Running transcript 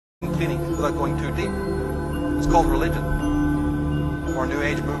feeling without going too deep. It's called religion, or New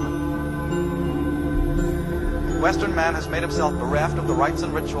Age movement. Western man has made himself bereft of the rites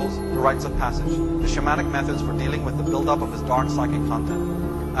and rituals, the rites of passage, the shamanic methods for dealing with the build-up of his dark psychic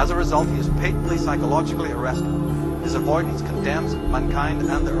content. As a result, he is patently psychologically arrested. His avoidance condemns mankind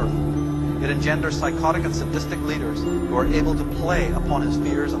and the earth. It engenders psychotic and sadistic leaders who are able to play upon his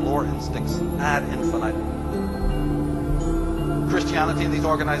fears and lower instincts ad infinitum. Christianity and these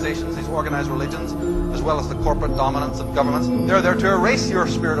organizations, these organized religions, as well as the corporate dominance of governments, they're there to erase your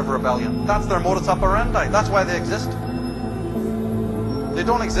spirit of rebellion. That's their modus operandi. That's why they exist. They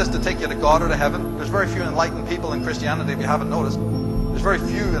don't exist to take you to God or to heaven. There's very few enlightened people in Christianity, if you haven't noticed. There's very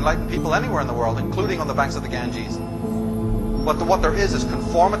few enlightened people anywhere in the world, including on the banks of the Ganges. But what there is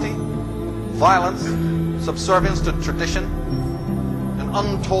conformity, violence, subservience to tradition, and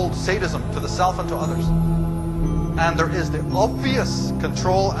untold sadism to the self and to others. And there is the obvious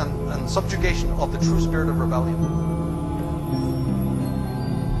control and subjugation of the true spirit of rebellion.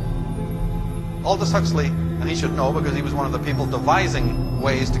 Aldous Huxley, and he should know because he was one of the people devising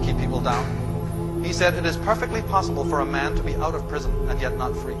ways to keep people down, he said, "It is perfectly possible for a man to be out of prison and yet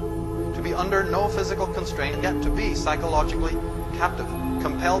not free, to be under no physical constraint and yet to be psychologically captive,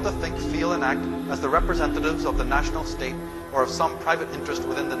 compelled to think, feel, and act as the representatives of the national state or of some private interest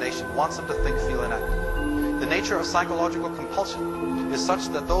within the nation wants them to think, feel, and act. The nature of psychological compulsion is such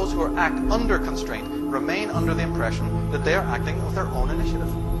that those who act under constraint remain under the impression that they are acting of their own initiative."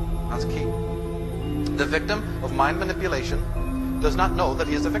 That's key. The victim of mind manipulation does not know that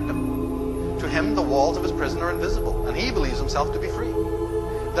he is a victim. To him, the walls of his prison are invisible, and he believes himself to be free.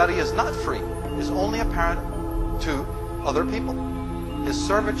 That he is not free is only apparent to other people. His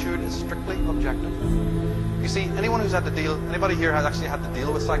servitude is strictly objective. You see, anyone who's had to deal, anybody here has actually had to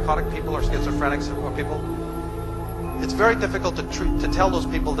deal with psychotic people or schizophrenics or people, it's very difficult to tell those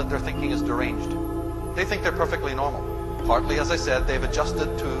people that their thinking is deranged. They think they're perfectly normal. Partly, as I said, they've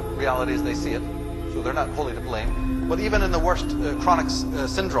adjusted to reality as they see it, so they're not wholly to blame. But even in the worst chronic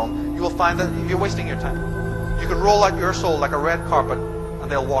syndrome, you will find that you're wasting your time. You can roll out your soul like a red carpet, and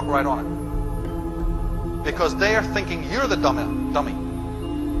they'll walk right on it. Because they are thinking you're the dummy.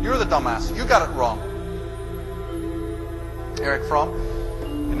 You're the dumbass. You got it wrong. Erich Fromm,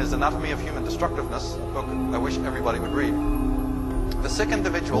 in his Anatomy of Human Destructiveness, a book I wish everybody would read, the sick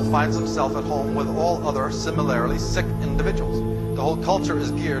individual finds himself at home with all other similarly sick individuals. The whole culture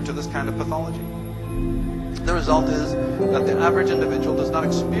is geared to this kind of pathology. The result is that the average individual does not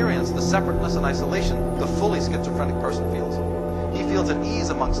experience the separateness and isolation the fully schizophrenic person feels. He feels at ease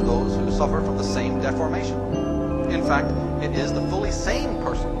amongst those who suffer from the same deformation. In fact, it is the fully sane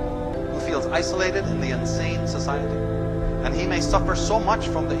person who feels isolated in the insane society. And he may suffer so much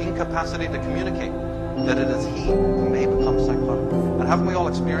from the incapacity to communicate that it is he who may become psychotic. And haven't we all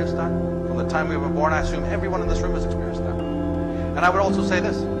experienced that? From the time we were born, I assume everyone in this room has experienced that. And I would also say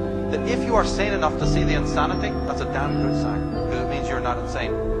this, that if you are sane enough to see the insanity, that's a damn good sign, because it means you're not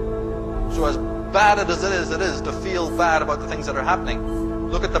insane. So as bad as it is to feel bad about the things that are happening,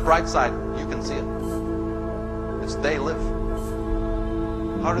 look at the bright side, you can see it. It's they live.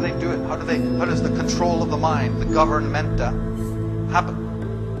 How do they do it? How does the control of the mind, the governmenta, happen?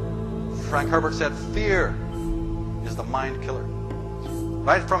 Frank Herbert said, fear is the mind killer.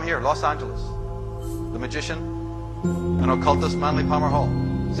 Right from here, Los Angeles, the magician and occultist Manly Palmer Hall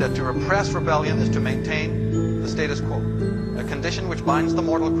said, to repress rebellion is to maintain the status quo, a condition which binds the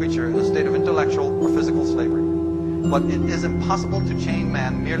mortal creature in a state of intellectual or physical slavery. But it is impossible to chain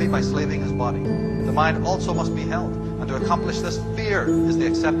man merely by slaving his body. The mind also must be held, and to accomplish this, fear is the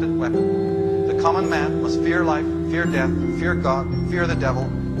accepted weapon. The common man must fear life, fear death, fear God, fear the devil,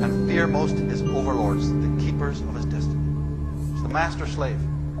 and fear most his overlords, the keepers of his destiny. It's the master-slave.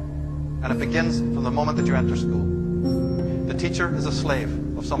 And it begins from the moment that you enter school. The teacher is a slave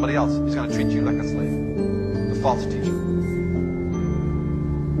of somebody else. He's going to treat you like a slave. The false teacher.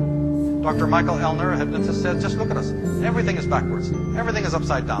 Dr. Michael Elner, a hypnotist, said, just look at us. Everything is backwards. Everything is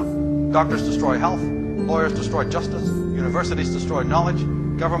upside down. Doctors destroy health. Lawyers destroy justice. Universities destroy knowledge.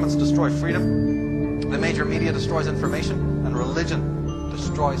 Governments destroy freedom. The major media destroys information. And religion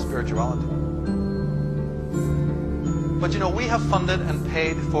destroys spirituality. But you know, we have funded and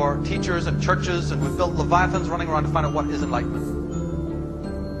paid for teachers and churches, and we've built leviathans running around to find out what is enlightenment.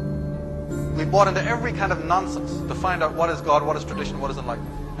 We bought into every kind of nonsense to find out what is God, what is tradition, what is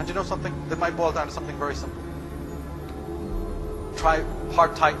enlightenment. And do you know something? It might boil down to something very simple.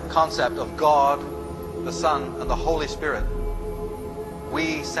 Tripartite concept of God, the Son, and the Holy Spirit.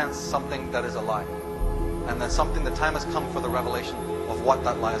 We sense something that is a lie. And that something, the time has come for the revelation of what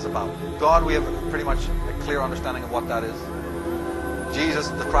that lie is about. God, we have pretty much a clear understanding of what that is. Jesus,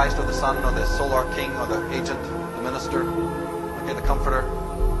 the Christ, or the Son, or the solar king, or the agent, the minister, okay, the comforter,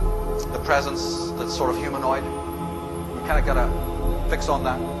 the presence that's sort of humanoid. We kind of got to fix on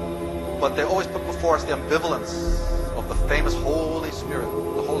that. But they always put before us the ambivalence of the famous Holy Spirit,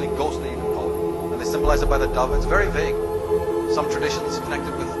 the Holy Ghost they even call it. And they symbolize it by the dove. It's very vague. Some traditions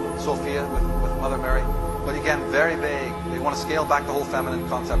connected with Sophia, with Mother Mary. But again, very vague. They want to scale back the whole feminine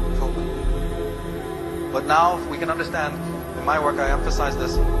concept totally. But now we can understand, in my work I emphasize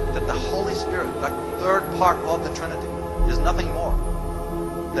this, that the Holy Spirit, that third part of the Trinity, is nothing more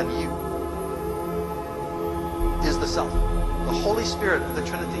than you. Is the self. The Holy Spirit of the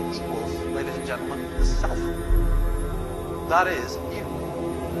Trinity equals, ladies and gentlemen, the self. That is you.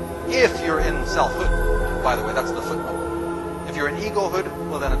 If you're in selfhood, by the way, that's the footnote. If you're in egohood,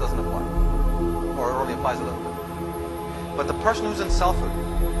 well then it doesn't apply. Or it only applies a little bit. But the person who's in selfhood,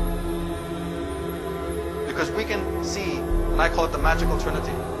 because we can see, and I call it the magical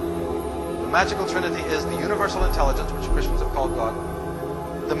Trinity. The magical Trinity is the universal intelligence, which Christians have called God.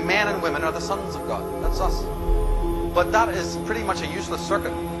 The men and women are the sons of God. That's us. But that is pretty much a useless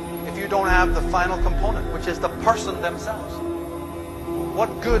circuit if you don't have the final component, which is the person themselves.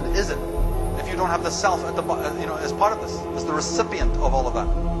 What good is it if you don't have the self at the, as part of this, as the recipient of all of that?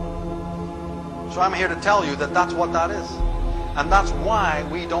 So I'm here to tell you that that's what that is. And that's why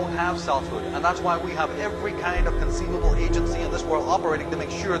we don't have selfhood. And that's why we have every kind of conceivable agency in this world operating to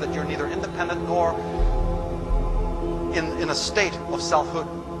make sure that you're neither independent nor in a state of selfhood.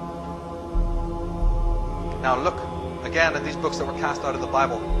 Now look again at these books that were cast out of the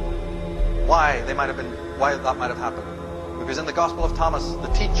Bible. Why that might have happened. Because in the Gospel of Thomas, the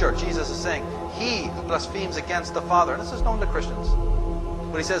teacher, Jesus, is saying, he who blasphemes against the Father, and this is known to Christians,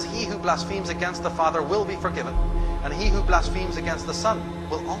 but he says, he who blasphemes against the Father will be forgiven, and he who blasphemes against the Son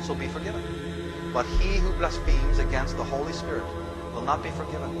will also be forgiven. But he who blasphemes against the Holy Spirit will not be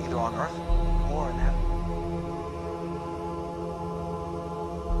forgiven, either on earth or in heaven.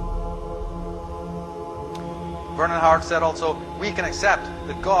 Vernon Howard said also, we can accept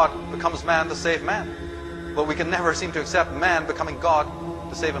that God becomes man to save man, but we can never seem to accept man becoming God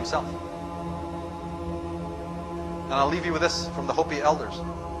to save himself. And I'll leave you with this from the Hopi elders.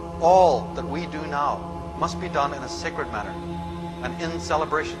 All that we do now must be done in a sacred manner and in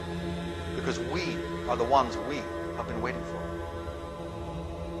celebration, because we are the ones we have been waiting for.